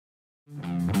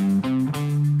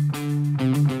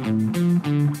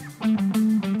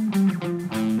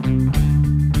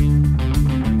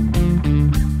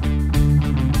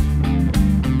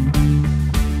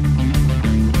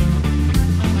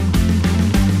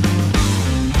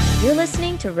You're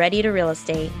listening to Ready to Real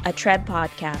Estate, a TREB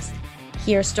podcast.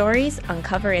 Hear stories,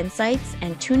 uncover insights,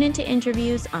 and tune into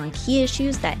interviews on key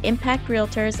issues that impact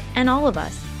realtors and all of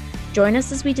us. Join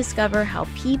us as we discover how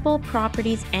people,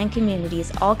 properties, and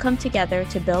communities all come together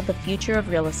to build the future of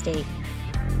real estate.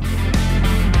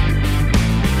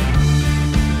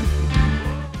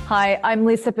 Hi, I'm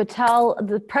Lisa Patel,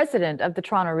 the president of the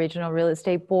Toronto Regional Real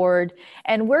Estate Board,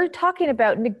 and we're talking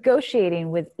about negotiating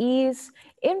with ease,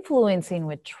 influencing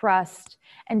with trust,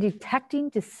 and detecting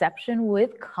deception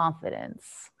with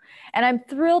confidence. And I'm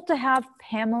thrilled to have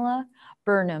Pamela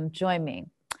Burnham join me.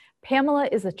 Pamela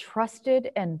is a trusted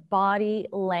and body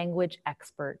language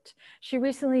expert. She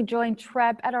recently joined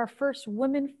TREB at our first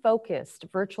women-focused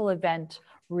virtual event,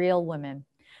 Real Women.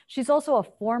 She's also a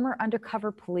former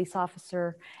undercover police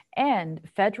officer and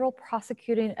federal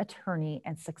prosecuting attorney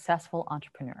and successful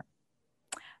entrepreneur.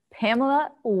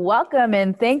 Pamela, welcome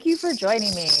and thank you for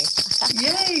joining me.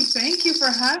 Yay, thank you for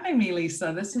having me,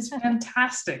 Lisa. This is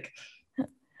fantastic.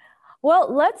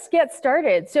 Well, let's get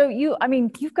started. So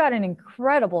you've got an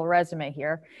incredible resume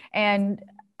here, and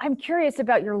I'm curious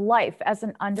about your life as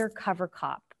an undercover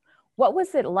cop. What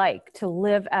was it like to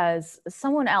live as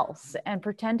someone else and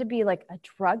pretend to be like a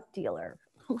drug dealer?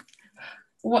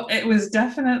 Well, it was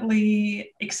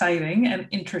definitely exciting and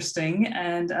interesting.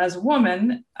 And as a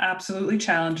woman, absolutely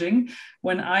challenging.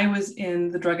 When I was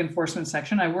in the drug enforcement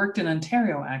section, I worked in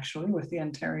Ontario, actually, with the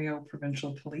Ontario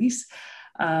Provincial Police.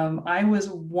 I was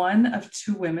one of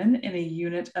two women in a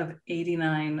unit of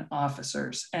 89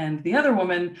 officers. And the other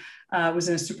woman was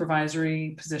in a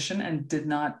supervisory position and did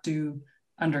not do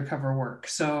undercover work.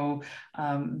 So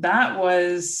that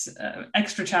was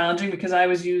extra challenging because I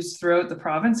was used throughout the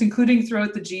province, including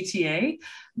throughout the GTA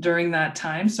during that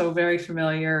time. So very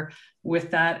familiar with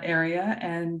that area.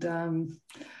 And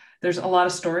there's a lot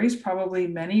of stories, probably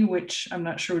many, which I'm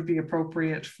not sure would be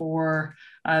appropriate for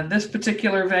this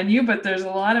particular venue, but there's a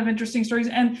lot of interesting stories.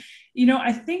 And you know,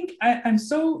 I think I'm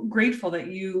so grateful that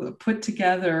you put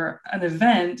together an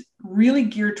event really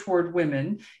geared toward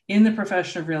women in the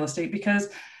profession of real estate, because,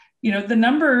 you know, the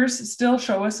numbers still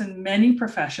show us in many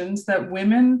professions that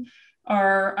women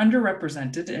are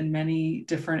underrepresented in many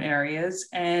different areas.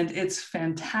 And it's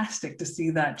fantastic to see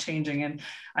that changing. And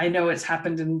I know it's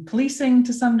happened in policing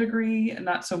to some degree,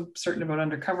 not so certain about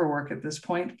undercover work at this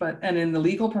point, and in the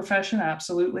legal profession,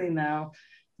 absolutely now.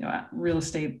 Real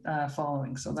estate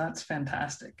following. So that's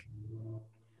fantastic.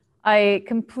 I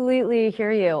completely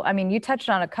hear you. I mean, you touched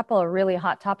on a couple of really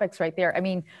hot topics right there. I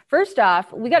mean, first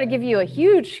off, we got to give you a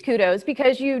huge kudos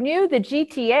because you knew the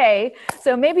GTA.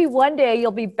 So maybe one day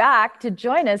you'll be back to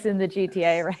join us in the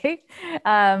GTA,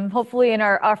 right? Hopefully in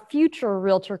our future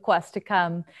Realtor Quest to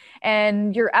come.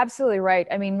 And you're absolutely right.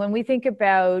 I mean, when we think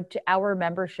about our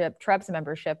membership, TREB's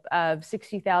membership of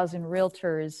 60,000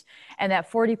 realtors, and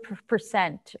that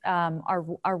 40%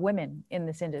 are women in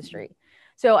this industry.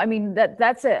 So, I mean,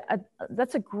 that's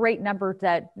a great number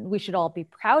that we should all be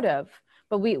proud of,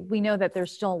 but we know that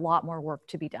there's still a lot more work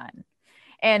to be done.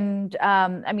 And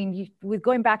I mean, with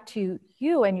going back to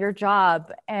you and your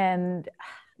job and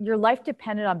your life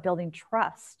depended on building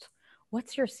trust.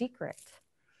 What's your secret?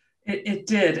 It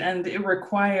did, and it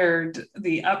required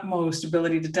the utmost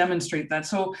ability to demonstrate that.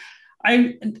 So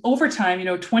over time,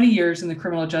 20 years in the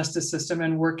criminal justice system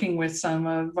and working with some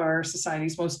of our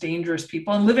society's most dangerous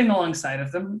people and living alongside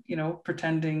of them,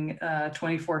 pretending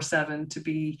 24/7 to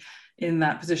be in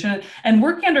that position and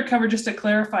working undercover. Just to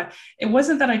clarify, it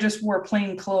wasn't that I just wore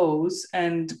plain clothes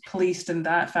and policed in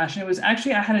that fashion. It was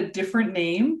actually, I had a different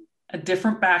name, a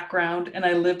different background, and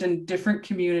I lived in different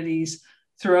communities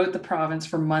throughout the province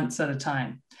for months at a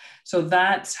time. So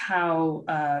that's how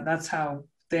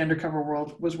the undercover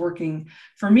world was working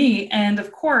for me. And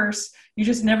of course, you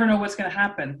just never know what's going to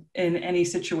happen in any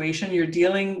situation. You're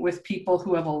dealing with people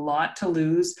who have a lot to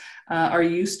lose, are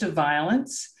used to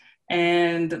violence,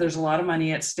 and there's a lot of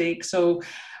money at stake. So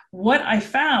what I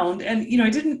found, and I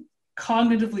didn't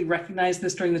cognitively recognize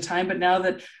this during the time, but now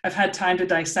that I've had time to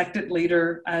dissect it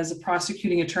later as a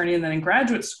prosecuting attorney and then in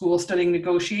graduate school studying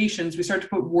negotiations, we start to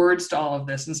put words to all of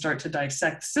this and start to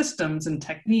dissect systems and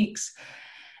techniques.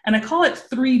 And I call it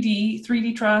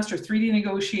 3D trust or 3D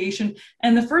negotiation.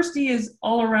 And the first D is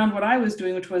all around what I was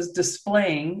doing, which was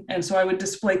displaying. And so I would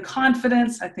display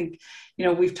confidence. I think,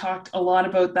 we've talked a lot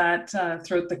about that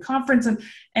throughout the conference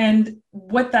and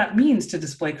what that means to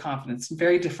display confidence,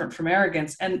 very different from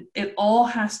arrogance. And it all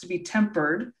has to be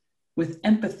tempered with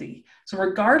empathy. So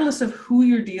regardless of who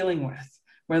you're dealing with,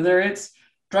 whether it's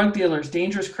drug dealers,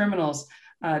 dangerous criminals,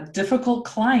 difficult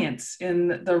clients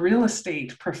in the real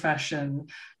estate profession,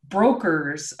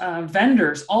 brokers,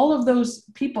 vendors, all of those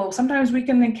people. Sometimes we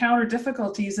can encounter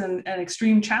difficulties and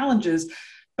extreme challenges,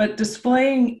 but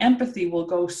displaying empathy will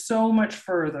go so much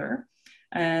further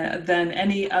than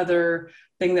any other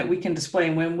thing that we can display.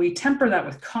 And when we temper that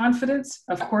with confidence,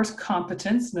 of course,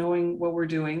 competence, knowing what we're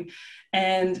doing,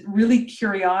 and really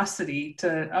curiosity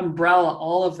to umbrella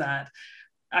all of that,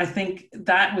 I think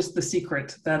that was the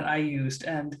secret that I used.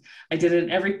 And I did it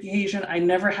on every occasion. I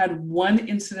never had one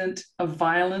incident of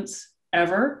violence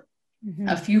ever. Mm-hmm.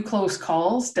 A few close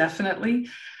calls, definitely.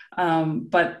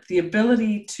 But the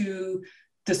ability to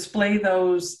display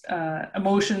those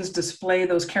emotions, display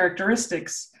those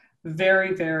characteristics,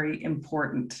 very, very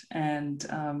important. And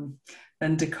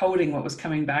then decoding what was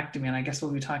coming back to me. And I guess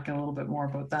we'll be talking a little bit more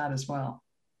about that as well.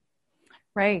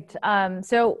 Right.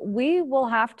 So we will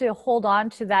have to hold on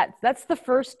to that. That's the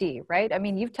first D, right? I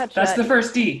mean, you've touched That's the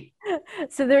first D.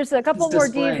 So there's a couple more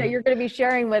Ds that you're going to be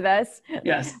sharing with us.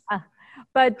 Yes.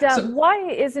 But why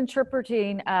is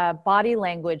interpreting body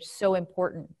language so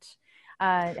important?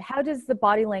 How does the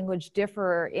body language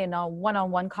differ in a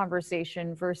one-on-one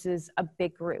conversation versus a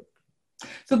big group?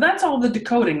 So that's all the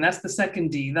decoding. That's the second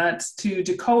D. That's to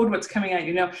decode what's coming at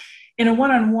you. Now, in a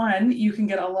one-on-one, you can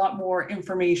get a lot more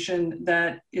information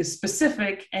that is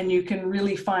specific, and you can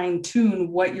really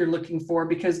fine-tune what you're looking for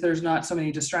because there's not so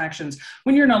many distractions.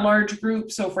 When you're in a large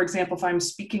group, so for example, if I'm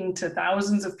speaking to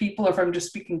thousands of people, or if I'm just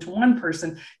speaking to one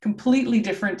person, completely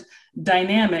different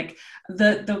dynamic.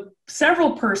 The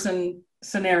several person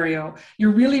scenario,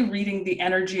 you're really reading the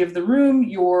energy of the room,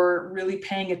 you're really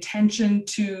paying attention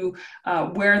to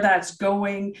where that's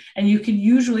going, and you can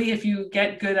usually, if you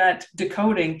get good at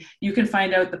decoding, you can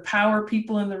find out the power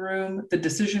people in the room, the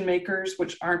decision makers,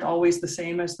 which aren't always the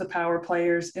same as the power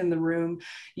players in the room.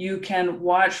 You can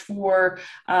watch for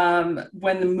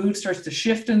when the mood starts to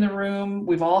shift in the room.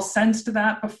 We've all sensed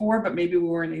that before, but maybe we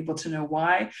weren't able to know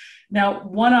why. Now,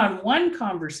 one-on-one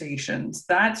conversations,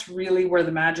 that's really where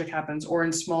the magic happens, or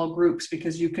in small groups,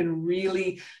 because you can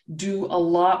really do a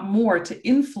lot more to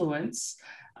influence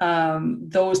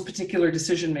those particular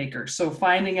decision makers. So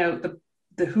finding out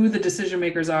who the decision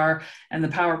makers are and the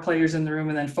power players in the room,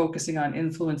 and then focusing on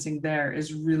influencing there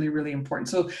is really, really important.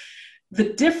 So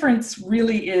the difference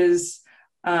really is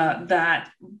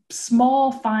that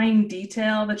small, fine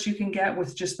detail that you can get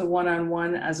with just the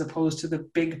one-on-one, as opposed to the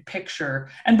big picture.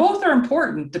 And both are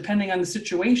important depending on the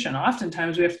situation.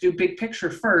 Oftentimes we have to do big picture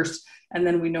first, and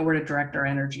then we know where to direct our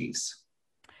energies.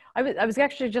 I was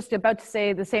actually just about to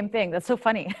say the same thing. That's so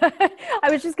funny. I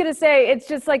was just going to say, it's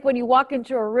just like when you walk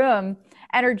into a room,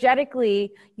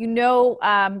 energetically, you know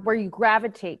where you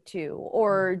gravitate to,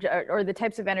 or the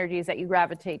types of energies that you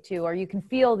gravitate to, or you can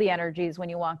feel the energies when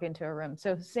you walk into a room.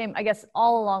 So same, I guess,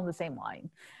 all along the same line.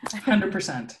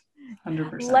 100%.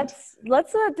 100%.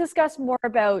 Let's discuss more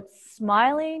about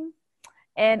smiling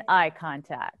and eye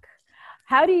contact.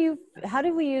 How do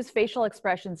we use facial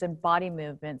expressions and body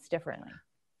movements differently?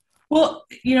 Well,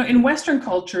 in Western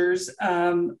cultures,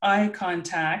 eye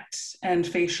contact and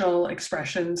facial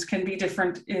expressions can be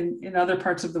different in other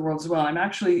parts of the world as well. I'm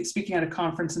actually speaking at a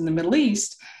conference in the Middle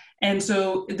East, and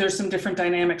so there's some different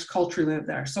dynamics culturally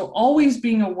there. So always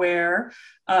being aware,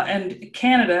 and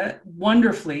Canada,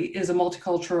 wonderfully, is a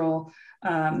multicultural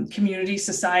community,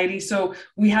 society. So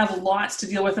we have lots to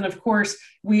deal with. And of course,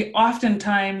 we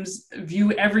oftentimes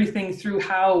view everything through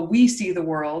how we see the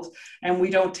world, and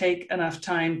we don't take enough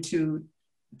time to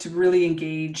really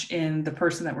engage in the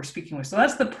person that we're speaking with. So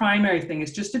that's the primary thing,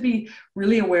 is just to be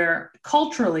really aware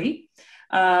culturally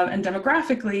and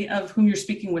demographically of whom you're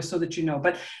speaking with, so that you know.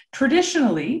 But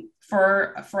traditionally,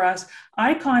 for us,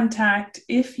 eye contact,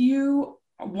 if you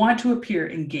want to appear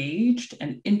engaged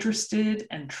and interested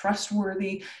and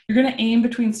trustworthy, you're going to aim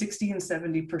between 60 and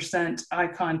 70% eye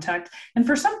contact. And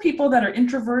for some people that are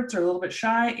introverts or a little bit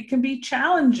shy, it can be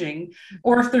challenging,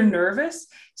 or if they're nervous.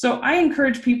 So I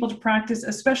encourage people to practice,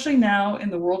 especially now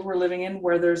in the world we're living in,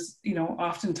 where there's,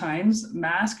 oftentimes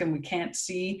mask and we can't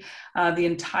see the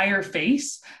entire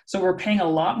face. So we're paying a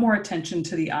lot more attention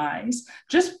to the eyes.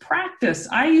 Just practice.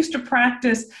 I used to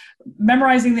practice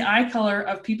memorizing the eye color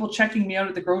of people checking me out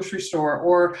at the grocery store,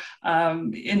 or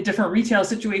in different retail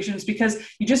situations, because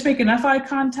you just make enough eye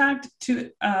contact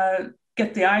to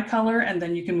get the eye color, and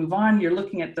then you can move on. You're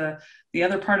looking at the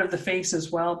other part of the face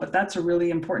as well, but that's a really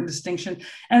important distinction.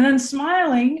 And then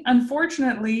smiling,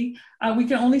 unfortunately, we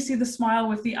can only see the smile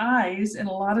with the eyes in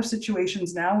a lot of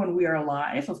situations now when we are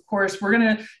alive. Of course, we're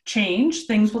going to change.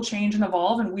 Things will change and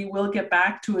evolve, and we will get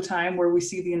back to a time where we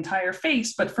see the entire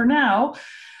face. But for now,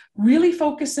 really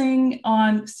focusing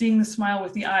on seeing the smile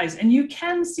with the eyes. And you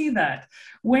can see that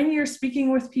when you're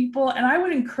speaking with people. And I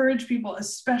would encourage people,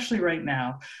 especially right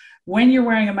now, when you're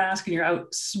wearing a mask and you're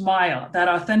out, smile, that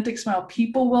authentic smile.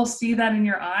 People will see that in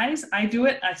your eyes. I do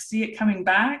it. I see it coming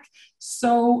back.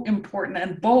 So important.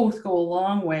 And both go a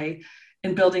long way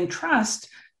in building trust,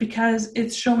 because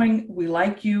it's showing we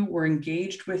like you, we're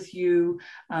engaged with you,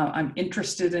 I'm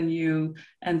interested in you.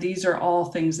 And these are all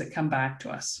things that come back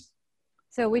to us.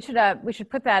 So we should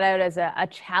put that out as a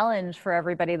challenge for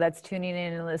everybody that's tuning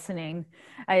in and listening.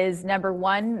 Is number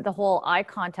one, the whole eye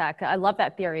contact. I love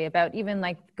that theory about even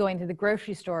like going to the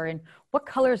grocery store and what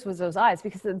colors was those eyes,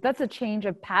 because that's a change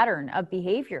of pattern of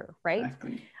behavior, right?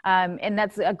 Exactly. And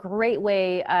that's a great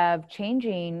way of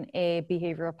changing a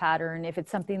behavioral pattern if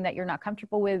it's something that you're not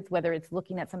comfortable with, whether it's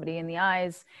looking at somebody in the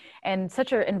eyes. And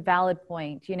such an invalid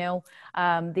point, you know,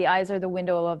 the eyes are the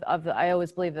window of I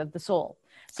always believe, of the soul.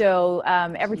 So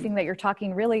everything that you're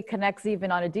talking really connects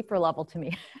even on a deeper level to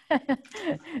me.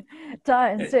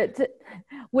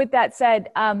 With that said,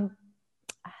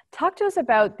 talk to us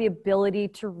about the ability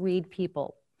to read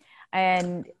people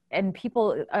and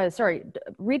people,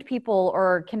 read people,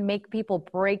 or can make people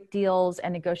break deals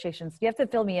and negotiations. You have to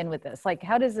fill me in with this. Like,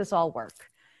 how does this all work?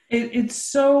 It's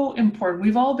so important.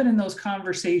 We've all been in those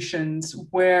conversations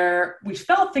where we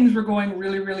felt things were going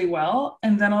really, really well.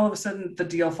 And then all of a sudden the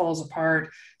deal falls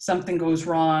apart, something goes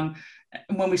wrong.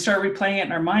 And when we start replaying it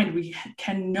in our mind, we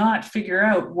cannot figure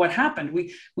out what happened.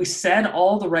 We said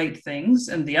all the right things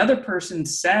and the other person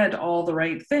said all the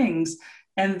right things,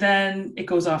 and then it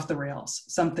goes off the rails.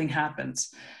 Something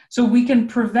happens. So we can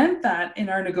prevent that in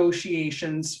our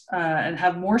negotiations and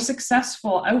have more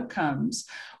successful outcomes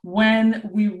when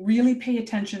we really pay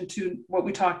attention to what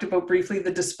we talked about briefly,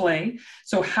 the display.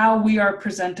 So how we are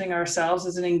presenting ourselves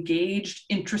as an engaged,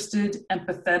 interested,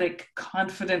 empathetic,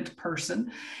 confident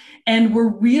person. And we're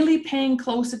really paying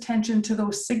close attention to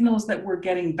those signals that we're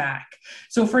getting back.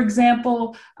 So for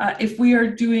example, if we are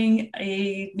doing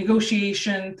a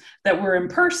negotiation that we're in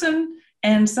person,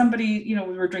 and somebody, you know,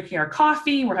 we were drinking our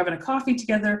coffee, we're having a coffee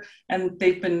together, and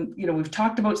they've been, you know, we've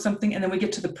talked about something, and then we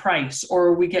get to the price,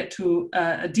 or we get to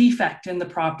a defect in the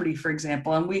property, for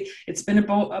example, and it's been a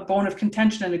bone of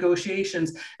contention in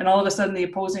negotiations, and all of a sudden the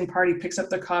opposing party picks up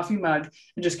their coffee mug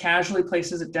and just casually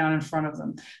places it down in front of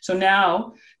them. So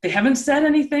now they haven't said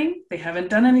anything, they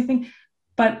haven't done anything,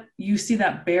 but you see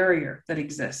that barrier that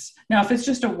exists. Now, if it's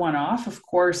just a one-off, of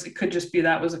course, it could just be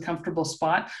that was a comfortable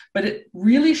spot, but it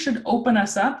really should open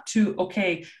us up to,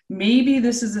 okay, maybe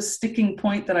this is a sticking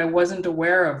point that I wasn't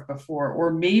aware of before,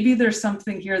 or maybe there's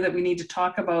something here that we need to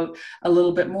talk about a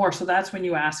little bit more. So that's when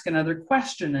you ask another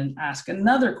question and ask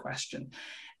another question.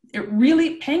 It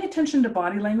really, paying attention to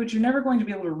body language, you're never going to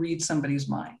be able to read somebody's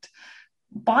mind.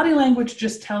 Body language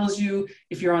just tells you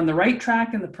if you're on the right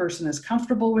track and the person is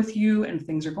comfortable with you and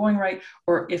things are going right,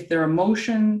 or if their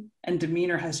emotion and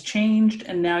demeanor has changed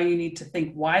and now you need to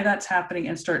think why that's happening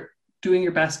and start doing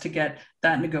your best to get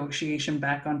that negotiation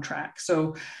back on track.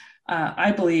 So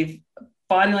I believe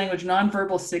body language,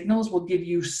 nonverbal signals will give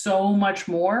you so much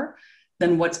more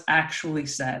than what's actually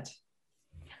said.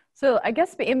 So I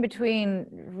guess in between,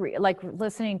 like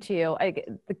listening to you,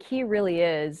 the key really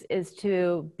is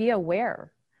to be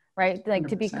aware, right? Like 100%.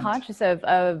 To be conscious of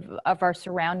our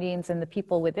surroundings and the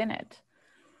people within it.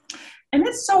 And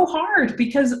it's so hard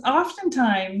because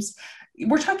oftentimes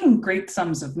we're talking great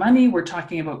sums of money. We're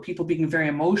talking about people being very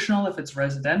emotional. If it's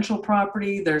residential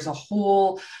property, there's a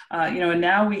whole, and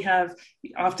now we have,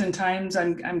 oftentimes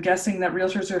I'm guessing that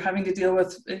realtors are having to deal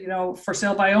with, for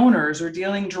sale by owners, or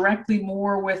dealing directly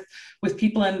more with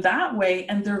people in that way.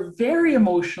 And they're very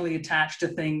emotionally attached to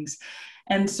things.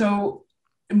 And so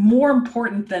more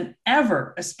important than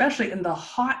ever, especially in the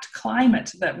hot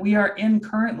climate that we are in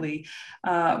currently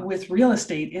with real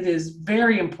estate, it is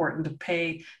very important to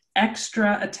pay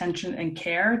extra attention and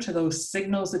care to those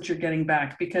signals that you're getting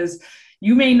back, because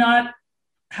you may not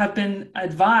have been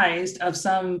advised of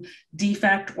some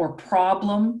defect or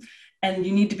problem, and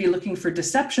you need to be looking for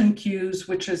deception cues,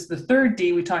 which is the third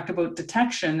D. We talk about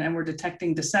detection, and we're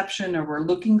detecting deception, or we're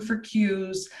looking for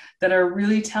cues that are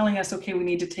really telling us, okay, we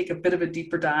need to take a bit of a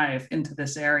deeper dive into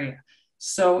this area.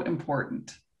 So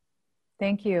important.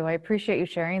 Thank you. I appreciate you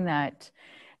sharing that.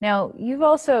 Now, you've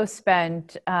also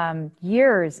spent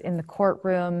years in the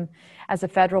courtroom as a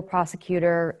federal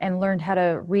prosecutor and learned how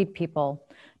to read people.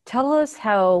 Tell us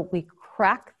how we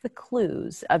crack the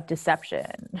clues of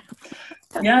deception.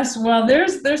 Yes, well,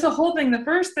 there's a whole thing. The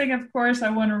first thing, of course, I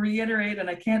want to reiterate, and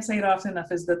I can't say it often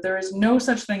enough, is that there is no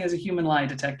such thing as a human lie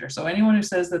detector. So anyone who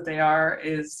says that they are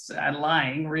is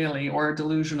lying, really, or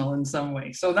delusional in some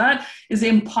way. So that is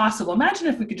impossible. Imagine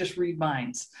if we could just read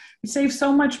minds. We save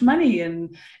so much money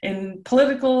in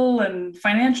political and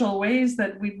financial ways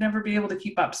that we'd never be able to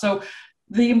keep up. So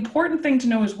the important thing to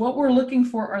know is what we're looking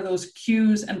for are those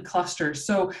cues and clusters.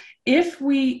 So if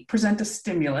we present a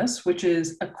stimulus, which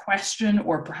is a question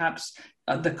or perhaps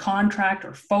the contract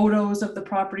or photos of the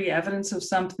property, evidence of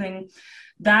something,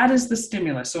 that is the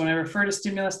stimulus. So when I refer to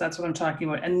stimulus, that's what I'm talking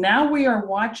about. And now we are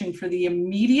watching for the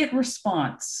immediate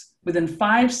response within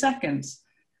 5 seconds,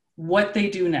 what they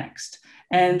do next.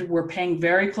 And we're paying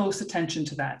very close attention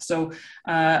to that. So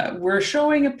we're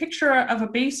showing a picture of a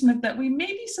basement that we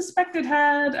maybe suspected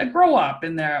had a grow up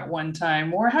in there at one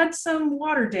time or had some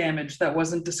water damage that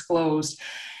wasn't disclosed.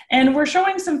 And we're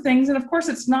showing some things. And of course,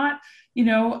 it's not,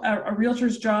 a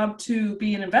realtor's job to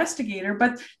be an investigator,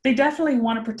 but they definitely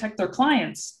want to protect their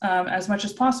clients as much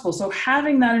as possible. So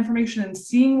having that information and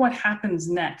seeing what happens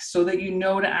next so that you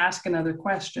know to ask another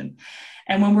question.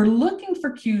 And when we're looking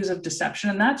for cues of deception,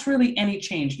 and that's really any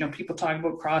change, people talk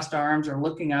about crossed arms or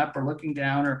looking up or looking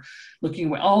down or looking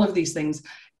away, all of these things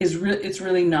it's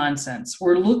really nonsense.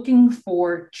 We're looking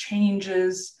for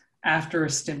changes after a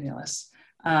stimulus.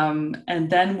 And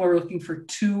then we're looking for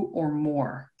 2 or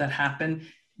more that happen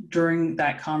during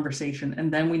that conversation.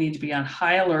 And then we need to be on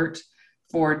high alert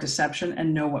for deception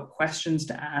and know what questions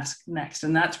to ask next.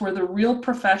 And that's where the real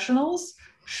professionals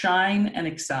shine and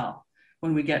excel,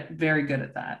 when we get very good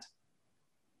at that.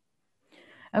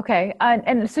 Okay.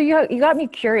 And so you got me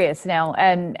curious now.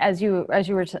 And as you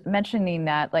were mentioning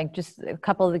that, like just a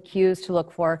couple of the cues to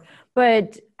look for,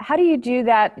 but how do you do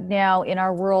that now in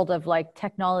our world of like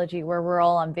technology where we're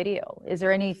all on video? Is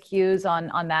there any cues on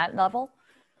that level?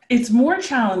 It's more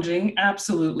challenging.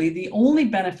 Absolutely. The only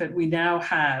benefit we now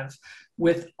have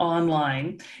with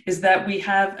online is that we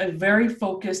have a very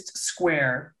focused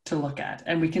square to look at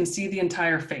and we can see the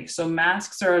entire face. So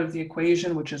masks are out of the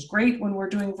equation, which is great when we're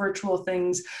doing virtual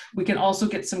things. We can also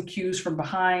get some cues from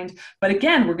behind, but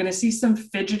again, we're going to see some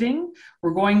fidgeting.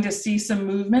 We're going to see some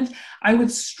movement. I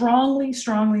would strongly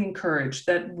encourage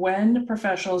that when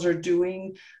professionals are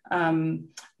doing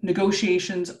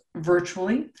negotiations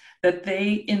virtually, that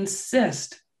they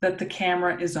insist that the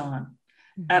camera is on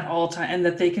at all times and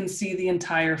that they can see the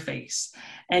entire face.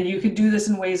 And you could do this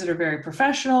in ways that are very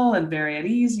professional and very at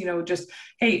ease, just,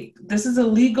 hey, this is a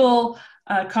legal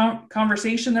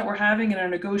conversation that we're having in our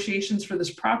negotiations for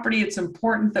this property. It's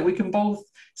important that we can both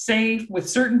say with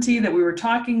certainty that we were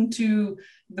talking to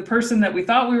the person that we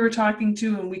thought we were talking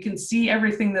to, and we can see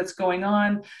everything that's going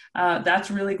on.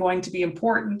 That's really going to be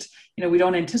important. We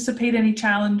don't anticipate any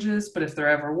challenges, but if there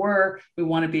ever were, we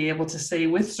want to be able to say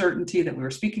with certainty that we were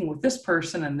speaking with this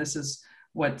person and this is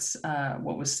what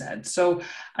was said. So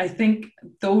I think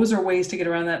those are ways to get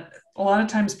around that. A lot of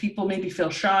times people maybe feel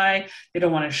shy. They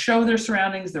don't want to show their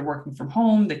surroundings. They're working from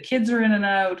home. The kids are in and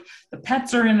out. The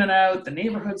pets are in and out. The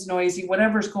neighborhood's noisy,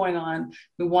 whatever's going on.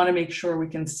 We want to make sure we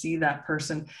can see that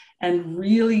person and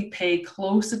really pay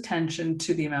close attention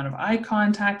to the amount of eye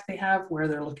contact they have, where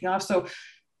they're looking off. So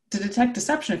to detect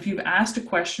deception, if you've asked a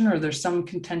question or there's some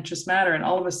contentious matter and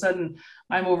all of a sudden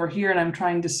I'm over here and I'm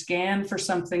trying to scan for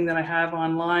something that I have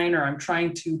online, or I'm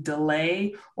trying to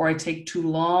delay, or I take too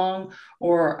long,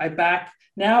 or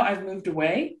now I've moved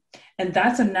away. And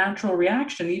that's a natural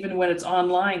reaction, even when it's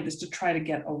online, is to try to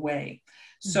get away.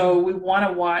 So we want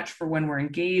to watch for when we're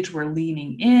engaged, we're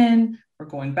leaning in, we're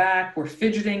going back, we're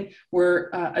fidgeting, we're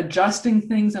adjusting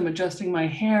things. I'm adjusting my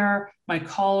hair, my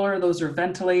collar. Those are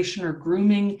ventilation or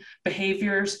grooming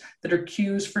behaviors that are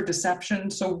cues for deception.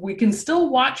 So we can still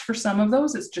watch for some of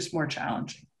those. It's just more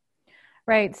challenging.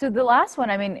 Right. So the last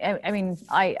one,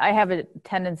 I have a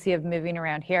tendency of moving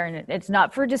around here, and it's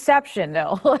not for deception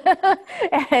though.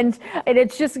 and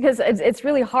it's just because it's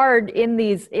really hard in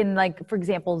like, for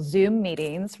example, Zoom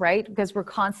meetings, right? Because we're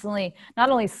constantly not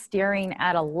only staring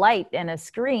at a light and a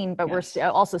screen, but we're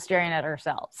also staring at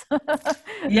ourselves.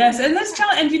 Yes. And that's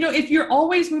challenging. And if you're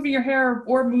always moving your hair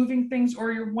or moving things,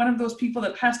 or you're one of those people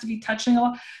that has to be touching a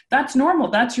lot, that's normal.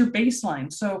 That's your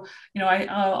baseline. So,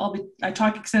 I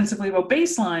talk extensively about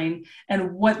baseline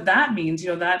and what that means.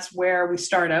 That's where we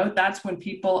start out. That's when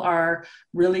people are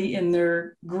really in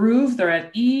their groove. They're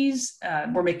at ease.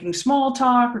 We're making small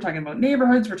talk. We're talking about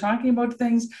neighborhoods. We're talking about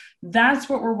things. That's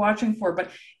what we're watching for.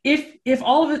 But if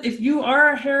you are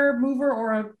a hair mover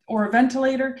or a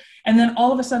ventilator, and then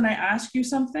all of a sudden I ask you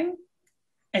something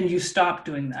and you stop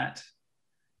doing that,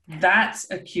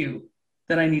 that's a cue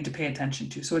that I need to pay attention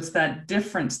to. So it's that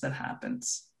difference that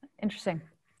happens. Interesting.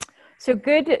 So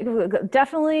good,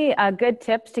 definitely good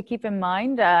tips to keep in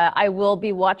mind. I will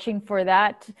be watching for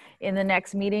that in the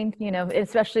next meeting,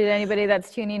 especially to anybody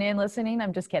that's tuning in, listening.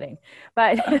 I'm just kidding.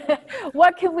 But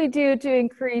what can we do to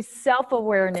increase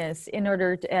self-awareness in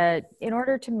order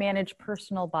to manage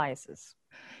personal biases?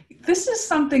 This is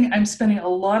something I'm spending a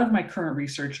lot of my current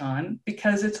research on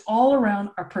because it's all around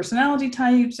our personality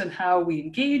types and how we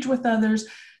engage with others.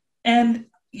 And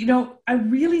I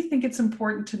really think it's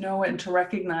important to know and to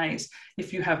recognize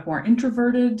if you have more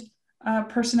introverted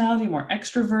personality, more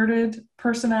extroverted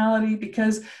personality,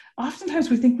 because oftentimes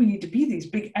we think we need to be these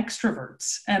big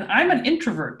extroverts. And I'm an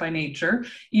introvert by nature,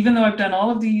 even though I've done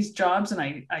all of these jobs and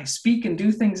I speak and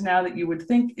do things now that you would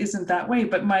think isn't that way.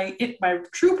 But my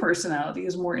true personality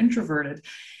is more introverted.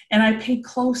 And I pay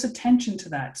close attention to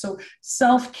that. So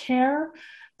self-care,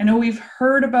 I know we've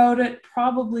heard about it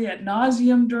probably ad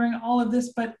nauseum during all of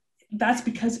this, but that's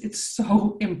because it's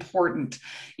so important.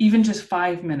 Even just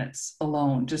 5 minutes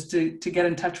alone, just to get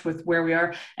in touch with where we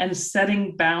are, and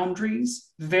setting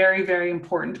boundaries, very, very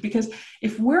important. Because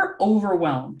if we're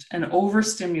overwhelmed and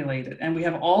overstimulated and we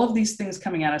have all of these things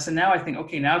coming at us, and now I think,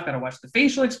 okay, now I've got to watch the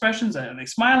facial expressions. Are they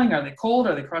smiling? Are they cold?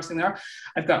 Are they crossing their arm?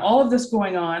 I've got all of this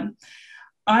going on.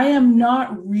 I am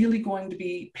not really going to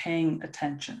be paying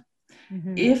attention.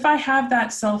 Mm-hmm. If I have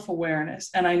that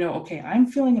self-awareness and I know, okay, I'm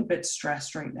feeling a bit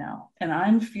stressed right now and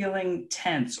I'm feeling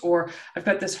tense, or I've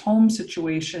got this home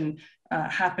situation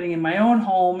happening in my own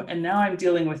home and now I'm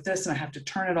dealing with this and I have to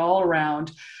turn it all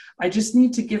around. I just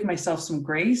need to give myself some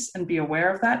grace and be aware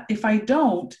of that. If I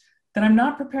don't, then I'm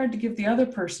not prepared to give the other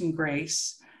person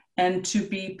grace and to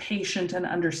be patient and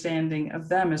understanding of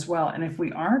them as well. And if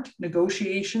we aren't,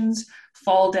 negotiations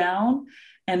fall down.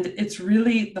 And it's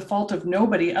really the fault of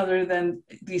nobody other than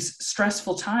these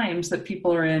stressful times that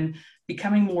people are in.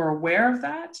 Becoming more aware of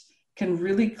that can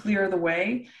really clear the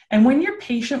way. And when you're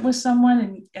patient with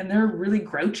someone and they're really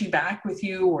grouchy back with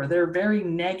you, or they're very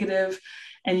negative,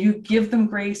 and you give them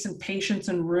grace and patience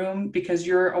and room because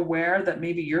you're aware that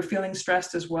maybe you're feeling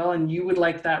stressed as well and you would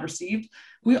like that received,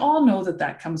 we all know that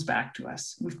that comes back to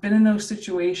us. We've been in those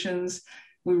situations.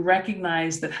 We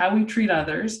recognize that how we treat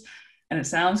others, and it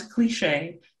sounds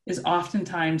cliche, is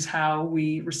oftentimes how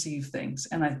we receive things.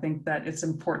 And I think that it's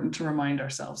important to remind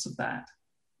ourselves of that.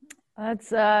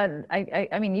 That's, I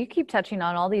mean, you keep touching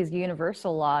on all these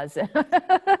universal laws.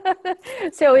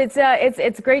 So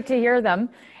it's great to hear them.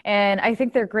 And I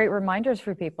think they're great reminders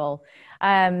for people.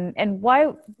 And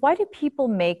why do people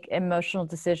make emotional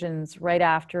decisions right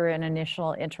after an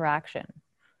initial interaction?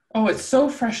 Oh, it's so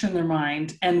fresh in their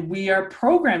mind. And we are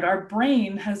programmed, our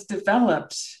brain has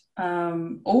developed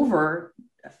over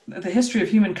the history of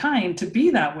humankind to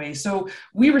be that way. So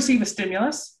we receive a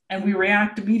stimulus and we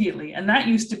react immediately. And that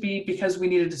used to be because we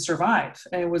needed to survive.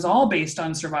 And it was all based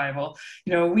on survival.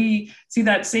 We see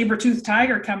that saber-toothed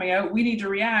tiger coming out. We need to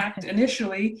react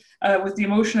initially with the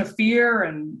emotion of fear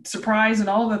and surprise and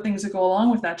all of the things that go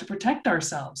along with that to protect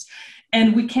ourselves.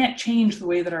 And we can't change the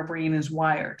way that our brain is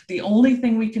wired. The only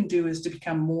thing we can do is to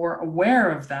become more aware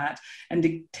of that and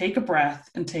to take a breath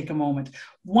and take a moment.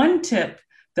 One tip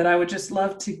that I would just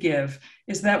love to give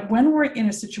is that when we're in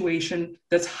a situation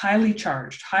that's highly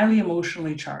charged, highly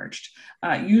emotionally charged,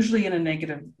 usually in a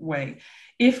negative way,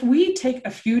 if we take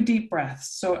a few deep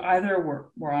breaths, so either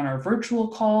we're on our virtual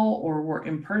call or we're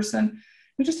in person,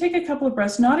 we just take a couple of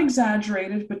breaths, not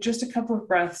exaggerated, but just a couple of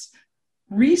breaths.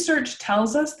 Research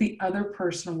tells us the other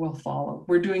person will follow.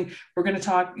 We're going to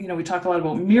talk, we talk a lot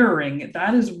about mirroring.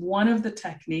 That is one of the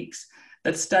techniques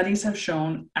that studies have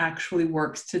shown actually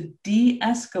works to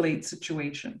de-escalate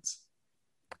situations.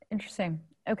 Interesting.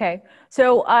 Okay.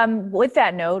 So with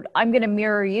that note, I'm going to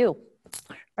mirror you.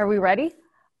 Are we ready?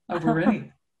 Oh, we're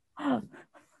ready.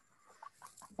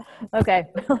 Okay.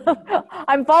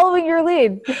 I'm following your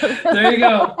lead. There you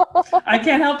go. I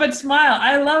can't help but smile.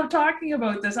 I love talking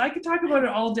about this. I could talk about it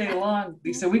all day long,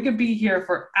 Lisa. We could be here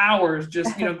for hours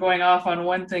just, going off on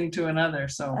one thing to another.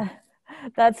 So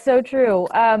that's so true.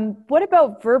 What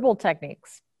about verbal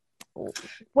techniques?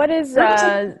 What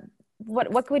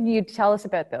could you tell us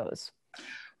about those?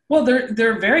 Well,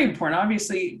 they're very important.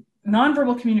 Obviously,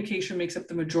 nonverbal communication makes up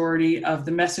the majority of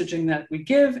the messaging that we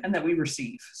give and that we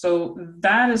receive. So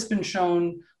that has been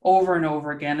shown over and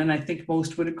over again. And I think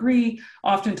most would agree.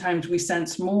 Oftentimes we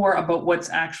sense more about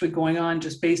what's actually going on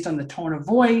just based on the tone of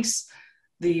voice,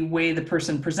 the way the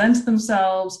person presents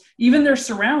themselves, even their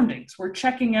surroundings. We're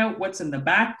checking out what's in the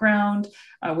background.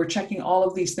 We're checking all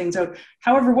of these things out.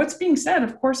 However, what's being said,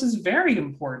 of course, is very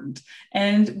important.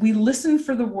 And we listen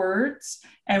for the words,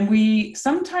 and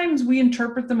sometimes we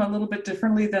interpret them a little bit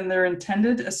differently than they're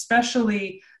intended,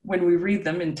 especially when we read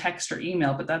them in text or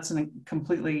email, but that's a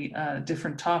completely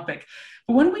different topic.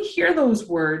 But when we hear those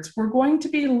words, we're going to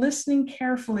be listening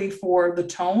carefully for the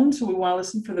tone. So we want to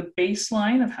listen for the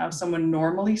baseline of how someone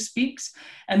normally speaks.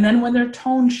 And then when their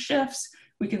tone shifts,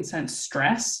 we can sense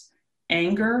stress,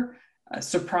 anger,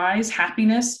 surprise,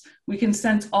 happiness. We can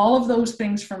sense all of those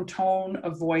things from tone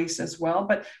of voice as well.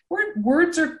 But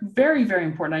words are very, very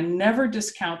important. I never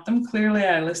discount them. Clearly,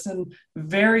 I listen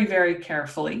very, very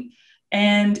carefully.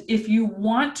 And if you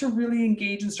want to really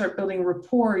engage and start building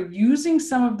rapport, using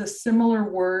some of the similar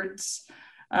words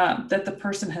that the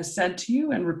person has said to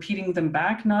you and repeating them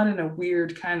back, not in a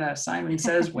weird kind of Simon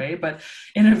Says way, but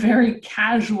in a very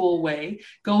casual way,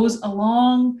 goes a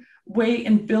long way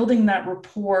in building that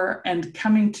rapport and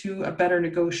coming to a better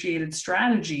negotiated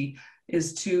strategy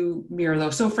is to mirror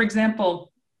those. So for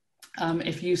example,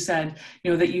 if you said,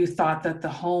 that you thought that the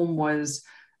home was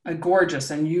gorgeous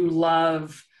and you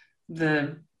love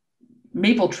the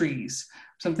maple trees,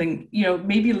 something,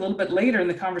 maybe a little bit later in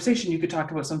the conversation, you could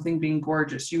talk about something being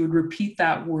gorgeous. You would repeat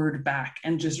that word back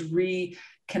and just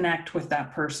reconnect with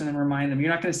that person and remind them.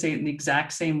 You're not going to say it in the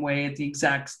exact same way at the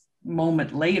exact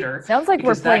moment later. Sounds like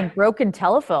we're playing broken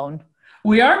telephone.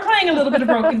 We are playing a little bit of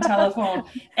broken telephone,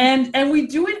 and we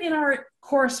do it in our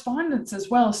correspondence as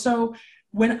well. So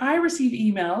when I receive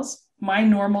emails, my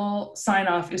normal sign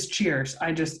off is cheers.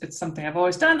 It's something I've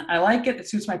always done. I like it. It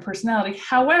suits my personality.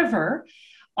 However,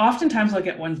 oftentimes I'll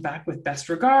get ones back with best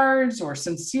regards or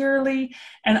sincerely,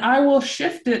 and I will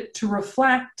shift it to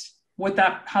reflect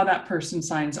how that person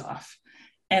signs off.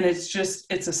 And it's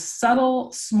a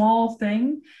subtle, small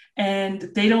thing, and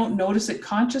they don't notice it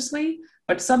consciously,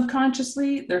 but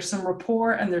subconsciously there's some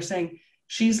rapport, and they're saying,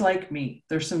 she's like me.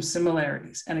 There's some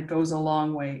similarities, and it goes a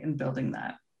long way in building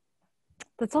that.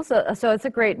 That's also, so it's a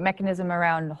great mechanism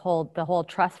around the whole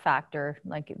trust factor,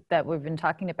 like that we've been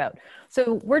talking about.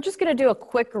 So we're just going to do a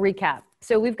quick recap.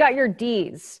 So we've got your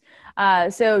D's.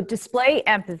 So display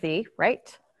empathy,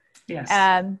 right? Yes.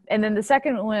 And then the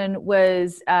second one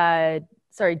was,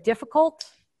 difficult.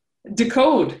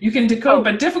 Decode. You can decode,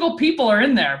 but difficult people are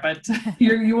in there, but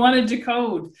you want to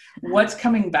decode what's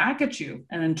coming back at you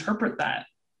and interpret that.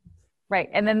 Right.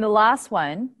 And then the last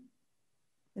one,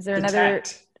 is there another?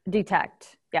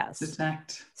 Detect. Yes.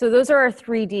 Detect. So those are our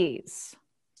 3 Ds.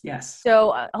 Yes.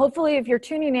 So hopefully if you're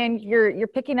tuning in, you're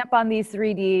picking up on these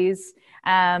 3 Ds.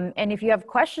 And if you have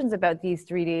questions about these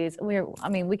 3 Ds,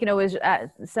 we can always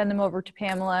send them over to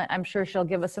Pamela. I'm sure she'll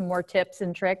give us some more tips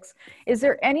and tricks. Is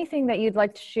there anything that you'd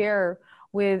like to share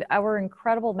with our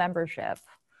incredible membership?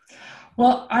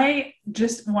 Well, I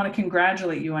just want to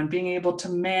congratulate you on being able to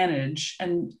manage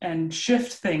and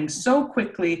shift things so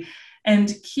quickly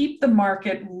and keep the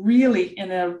market really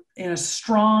in a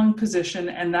strong position.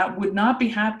 And that would not be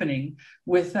happening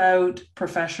without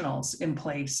professionals in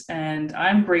place. And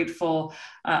I'm grateful.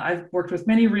 I've worked with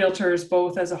many realtors,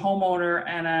 both as a homeowner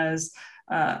and as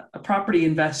a property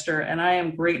investor. And I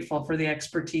am grateful for the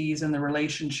expertise and the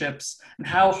relationships and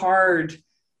how hard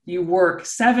you work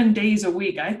 7 days a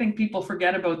week. I think people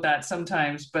forget about that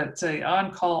sometimes, but on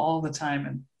call all the time.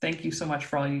 And thank you so much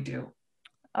for all you do.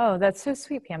 Oh, that's so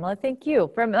sweet, Pamela. Thank you.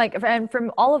 From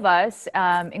all of us,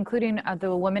 including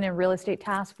the Women in Real Estate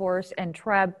Task Force and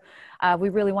TREB, we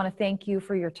really want to thank you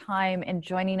for your time and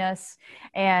joining us.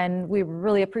 And we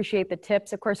really appreciate the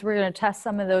tips. Of course, we're going to test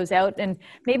some of those out and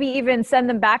maybe even send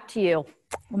them back to you.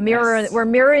 We're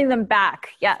mirroring them back.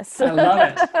 Yes. I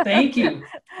love it. Thank you.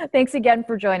 Thanks again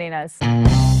for joining us.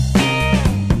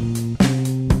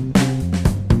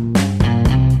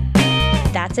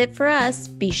 That's it for us.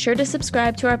 Be sure to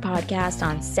subscribe to our podcast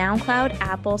on SoundCloud,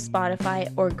 Apple,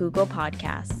 Spotify, or Google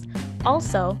Podcasts.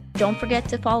 Also, don't forget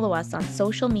to follow us on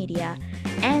social media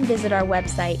and visit our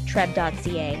website,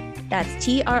 treb.ca. That's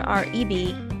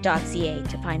TRREB.ca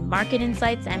to find market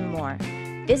insights and more.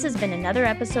 This has been another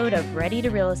episode of Ready to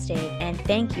Real Estate, and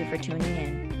thank you for tuning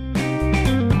in.